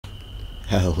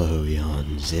Hello,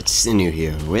 Yawns. It's Sinu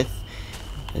here with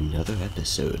another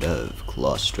episode of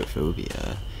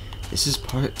Claustrophobia. This is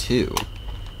part 2.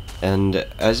 And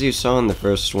as you saw in the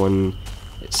first one,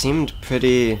 it seemed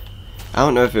pretty... I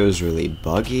don't know if it was really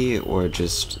buggy or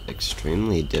just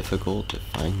extremely difficult to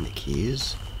find the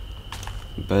keys.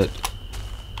 But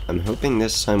I'm hoping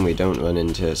this time we don't run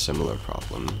into a similar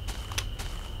problem.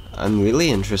 I'm really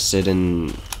interested in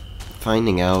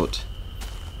finding out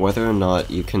whether or not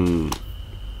you can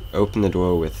open the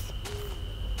door with,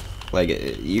 like,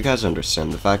 you guys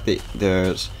understand the fact that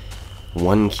there's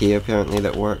one key apparently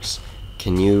that works.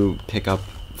 Can you pick up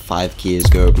 5 keys,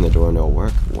 go open the door, and it'll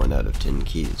work? 1 out of 10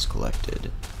 keys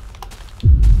collected.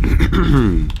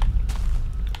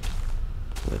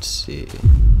 Let's see.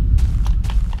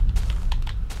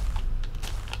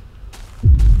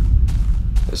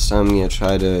 This time I'm gonna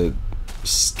try to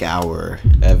scour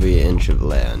every inch of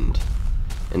land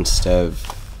instead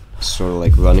of sort of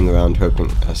like running around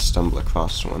hoping I stumble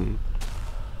across one.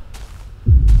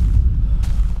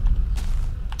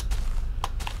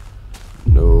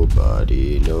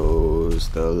 Nobody knows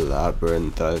the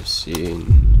labyrinth I've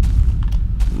seen.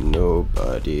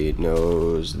 Nobody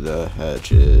knows the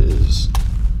hedges.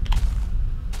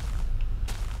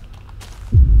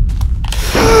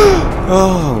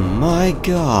 Oh my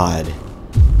god.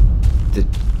 The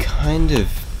kind of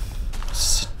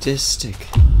sadistic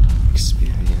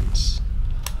experience.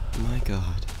 My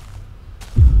god.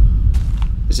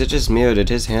 Is it just me, or did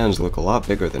his hands look a lot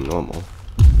bigger than normal?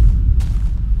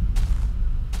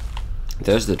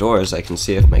 There's the doors. I can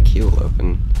see if my key will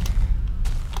open.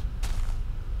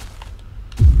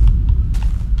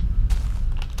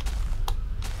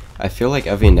 I feel like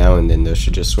every now and then there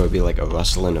should just sort of be like a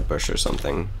rustle in a bush or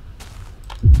something.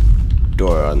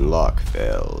 Door unlock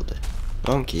failed.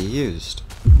 Wrong key used.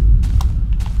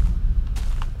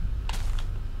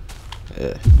 We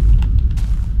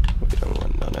don't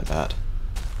want none of that.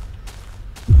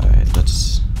 Alright,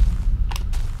 let's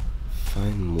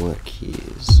find more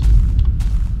keys.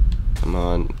 Come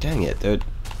on. Dang it, they're...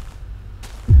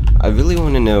 I really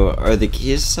want to know, are the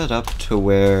keys set up to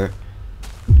where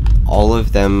all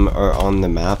of them are on the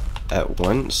map at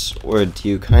once? Or do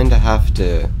you kind of have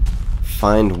to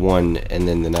find one and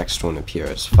then the next one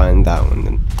appears? Find that one,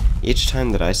 then each time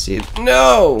that I see...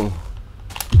 No!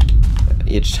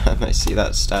 Each time I see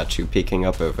that statue peeking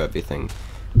up over everything,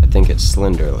 I think it's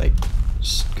Slender, like,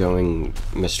 just going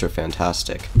Mr.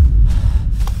 Fantastic.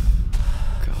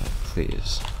 God,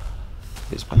 please.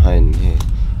 He's behind me.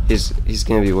 He's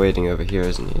gonna be waiting over here,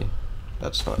 isn't he?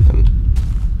 That's not him.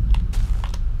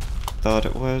 Thought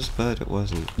it was, but it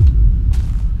wasn't.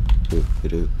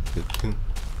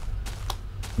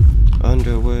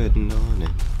 Underwood and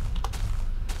awning.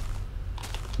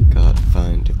 Gotta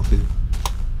find a clue.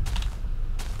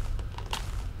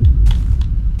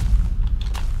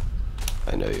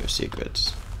 I know your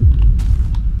secrets.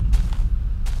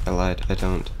 I lied, I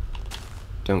don't.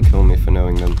 Don't kill me for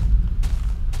knowing them.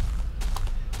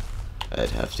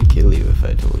 I'd have to kill you if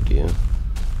I told you.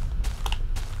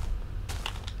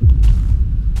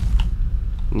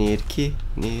 Need a key,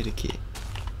 need a key.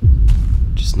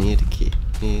 Just need a key,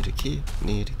 need a key,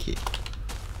 need a key.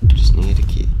 Just need a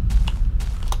key.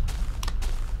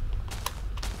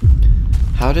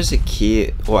 How does a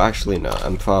key... Well, actually, no,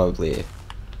 I'm probably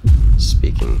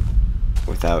speaking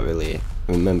without really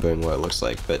remembering what it looks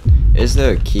like, but is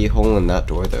there a keyhole in that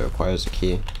door that requires a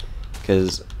key?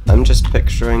 Because I'm just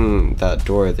picturing that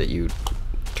door that you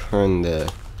turn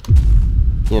the,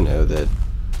 you know, the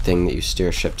thing that you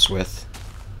steer ships with.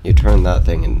 You turn that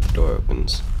thing and the door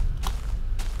opens.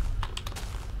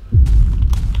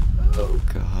 Oh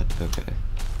god, okay.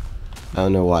 I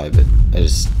don't know why, but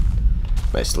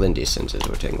my Slendy senses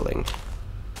were tingling.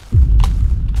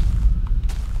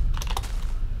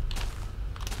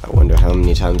 I wonder how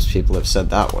many times people have said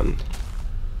that one.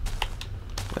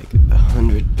 Like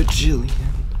 100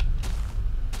 bajillion.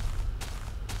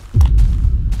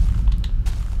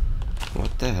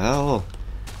 What the hell?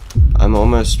 I'm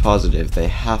almost positive they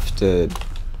have to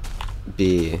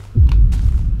be,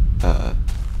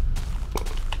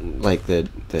 like the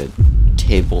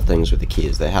table things with the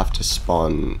keys, they have to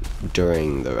spawn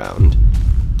during the round.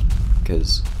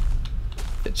 Because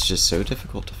it's just so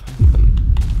difficult to find them.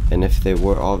 And if they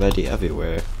were already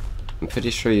everywhere, I'm pretty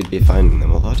sure you'd be finding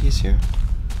them a lot easier.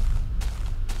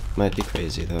 Might be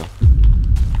crazy, though.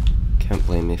 Can't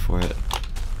blame me for it.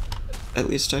 At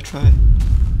least I try.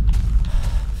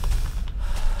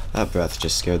 That breath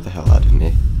just scared the hell out of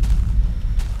me.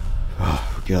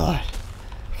 Oh, God.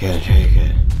 I can't take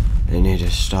it. I need to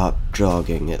stop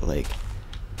jogging at, like,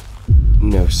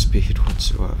 no speed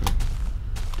whatsoever.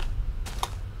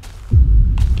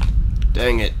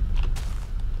 Dang it.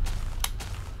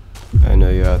 I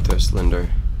know you're out there, Slender.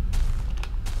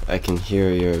 I can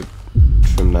hear your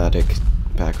dramatic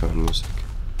background music.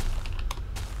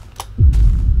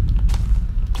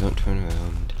 Don't turn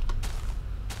around.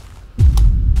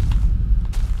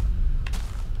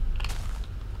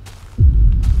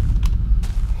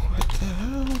 What the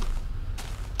hell?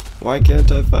 Why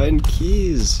can't I find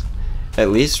keys?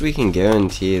 At least we can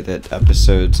guarantee that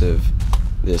episodes of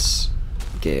this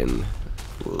game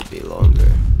will be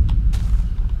longer.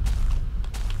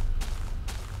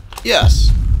 Yes!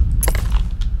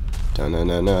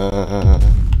 Da-na-na-na.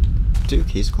 2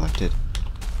 keys collected.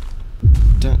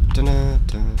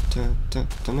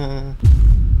 Da-da-na-da-da-da-da-na.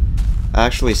 I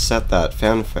actually set that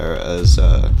fanfare as,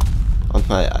 on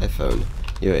my iPhone.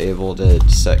 You're able to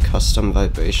set custom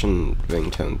vibration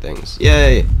ringtone things.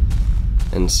 Yay!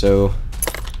 And so,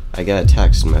 I got a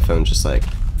text and my phone just like...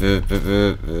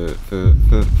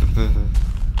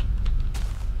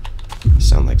 I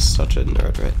sound like such a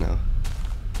nerd right now.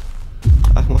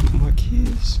 I want more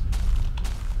keys.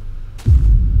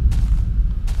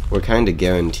 We're kinda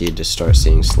guaranteed to start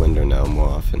seeing Slender now more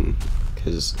often.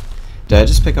 Cause, did I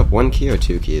just pick up 1 key or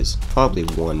 2 keys? Probably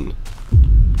 1.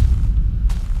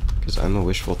 Cause I'm a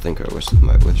wishful thinker with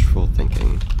my wishful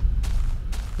thinking.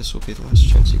 This will be the last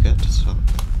chance you get to stop.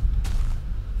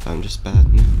 If I'm just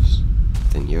bad news,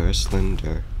 then you're a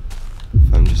Slender.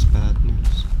 If I'm just bad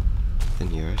news,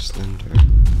 then you're a Slender.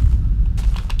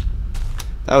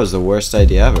 That was the worst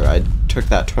idea ever. I took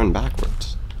that turn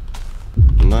backwards.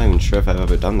 I'm not even sure if I've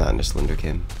ever done that in a Slender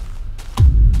game.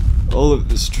 All of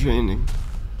this training,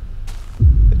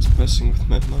 it's messing with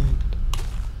my mind.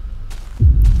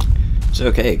 It's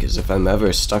okay, because if I'm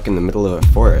ever stuck in the middle of a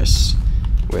forest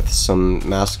with some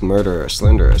masked murderer or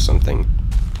Slender or something,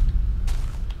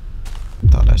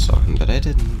 thought I saw him, but I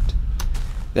didn't,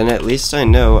 then at least I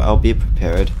know I'll be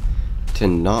prepared to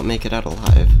not make it out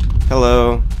alive.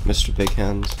 Hello, Mr. Big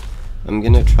Hands. I'm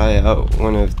gonna try out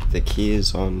one of the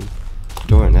keys on the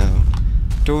door now.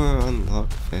 Door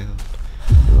unlocked failed.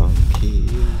 Wrong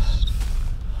keys.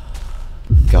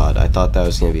 God, I thought that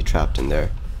was gonna be trapped in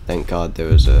there. Thank God there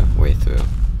was a way through.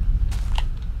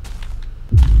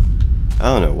 I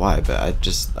don't know why, but I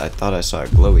thought I saw a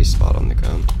glowy spot on the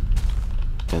ground.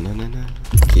 Da-na-na-na.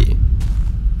 Key.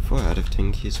 4 out of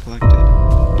 10 keys collected.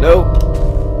 Nope.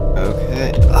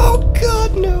 Okay. Oh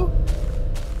God, no.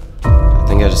 I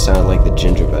think I just sounded like the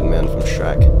gingerbread man from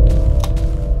Shrek.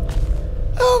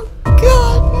 Oh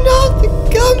God, not the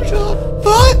gumdrop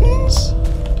buttons.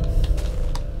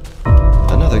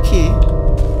 Another key.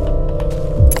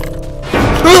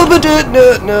 Oh, but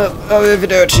no,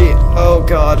 arrivederci. Oh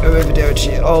God,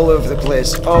 arrivederci. All over the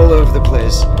place. All over the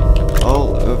place.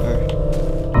 All over.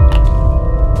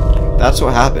 That's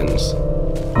what happens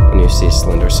when you see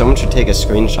Slender. Someone should take a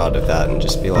screenshot of that and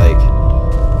just be like,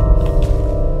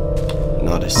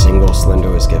 not a single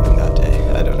Slender was given that day.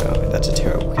 I don't know. That's a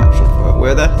terrible caption for it.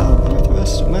 Where the hell are the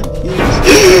rest of my keys?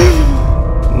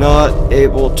 Not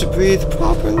able to breathe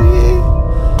properly.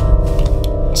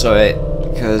 It's alright,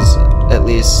 because at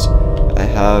least I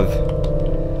have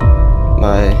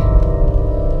my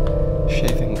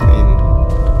shaving cream.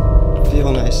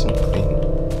 Feel nice and clean.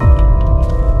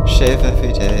 Shave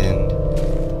every day and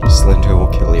Slender will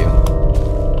kill you.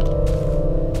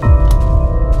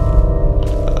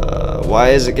 Why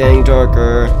is it getting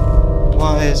darker?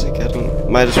 Why is it getting...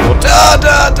 Might as well...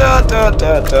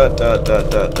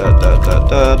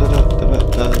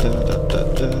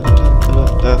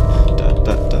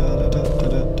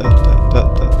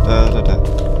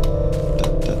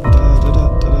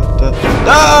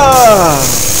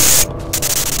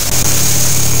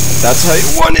 That's how you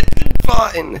want it,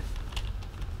 fine!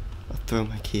 I'll throw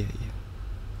my key at you.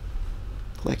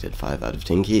 Collected 5 out of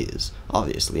 10 keys.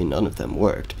 Obviously, none of them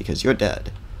worked because you're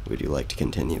dead. Would you like to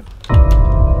continue?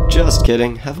 Just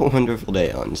kidding. Have a wonderful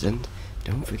day, Ons, and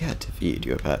don't forget to feed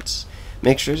your pets.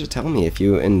 Make sure to tell me if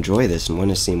you enjoy this and want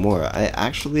to see more. I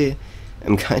actually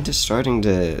am kind of starting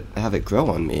to have it grow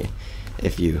on me,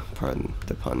 if you pardon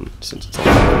the pun, since it's all...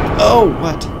 Oh,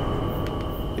 what?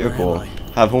 You're cool.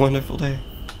 Have a wonderful day.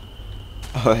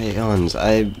 Alright, Ons,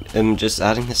 I am just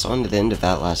adding this on to the end of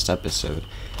that last episode.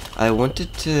 I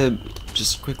wanted to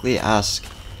just quickly ask,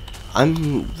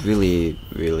 I'm really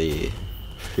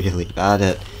bad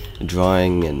at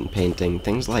drawing and painting,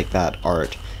 things like that,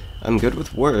 art. I'm good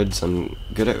with words, I'm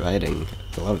good at writing,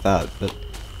 I love that, but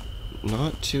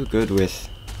not too good with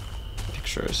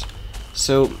pictures.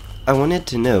 So, I wanted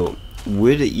to know,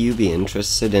 would you be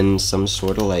interested in some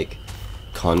sort of like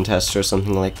contest or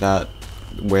something like that,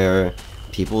 where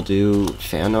people do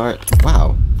fan art?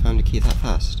 Wow, found a key that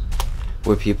fast.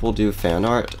 where people do fan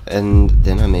art, and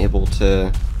then I'm able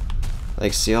to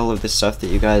like see all of the stuff that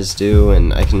you guys do,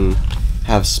 and I can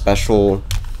have special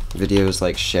videos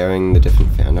like sharing the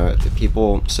different fan art that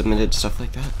people submitted, stuff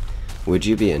like that. Would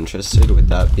you be interested? Would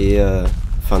that be a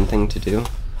fun thing to do?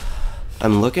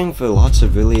 I'm looking for lots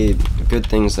of really good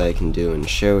things that I can do and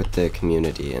share with the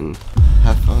community and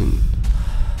have fun.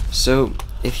 So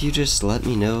if you just let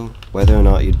me know whether or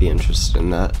not you'd be interested in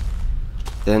that,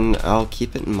 then I'll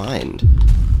keep it in mind.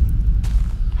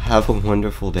 Have a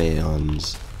wonderful day,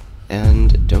 Ons,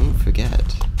 and don't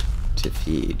forget to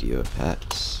feed your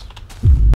pets.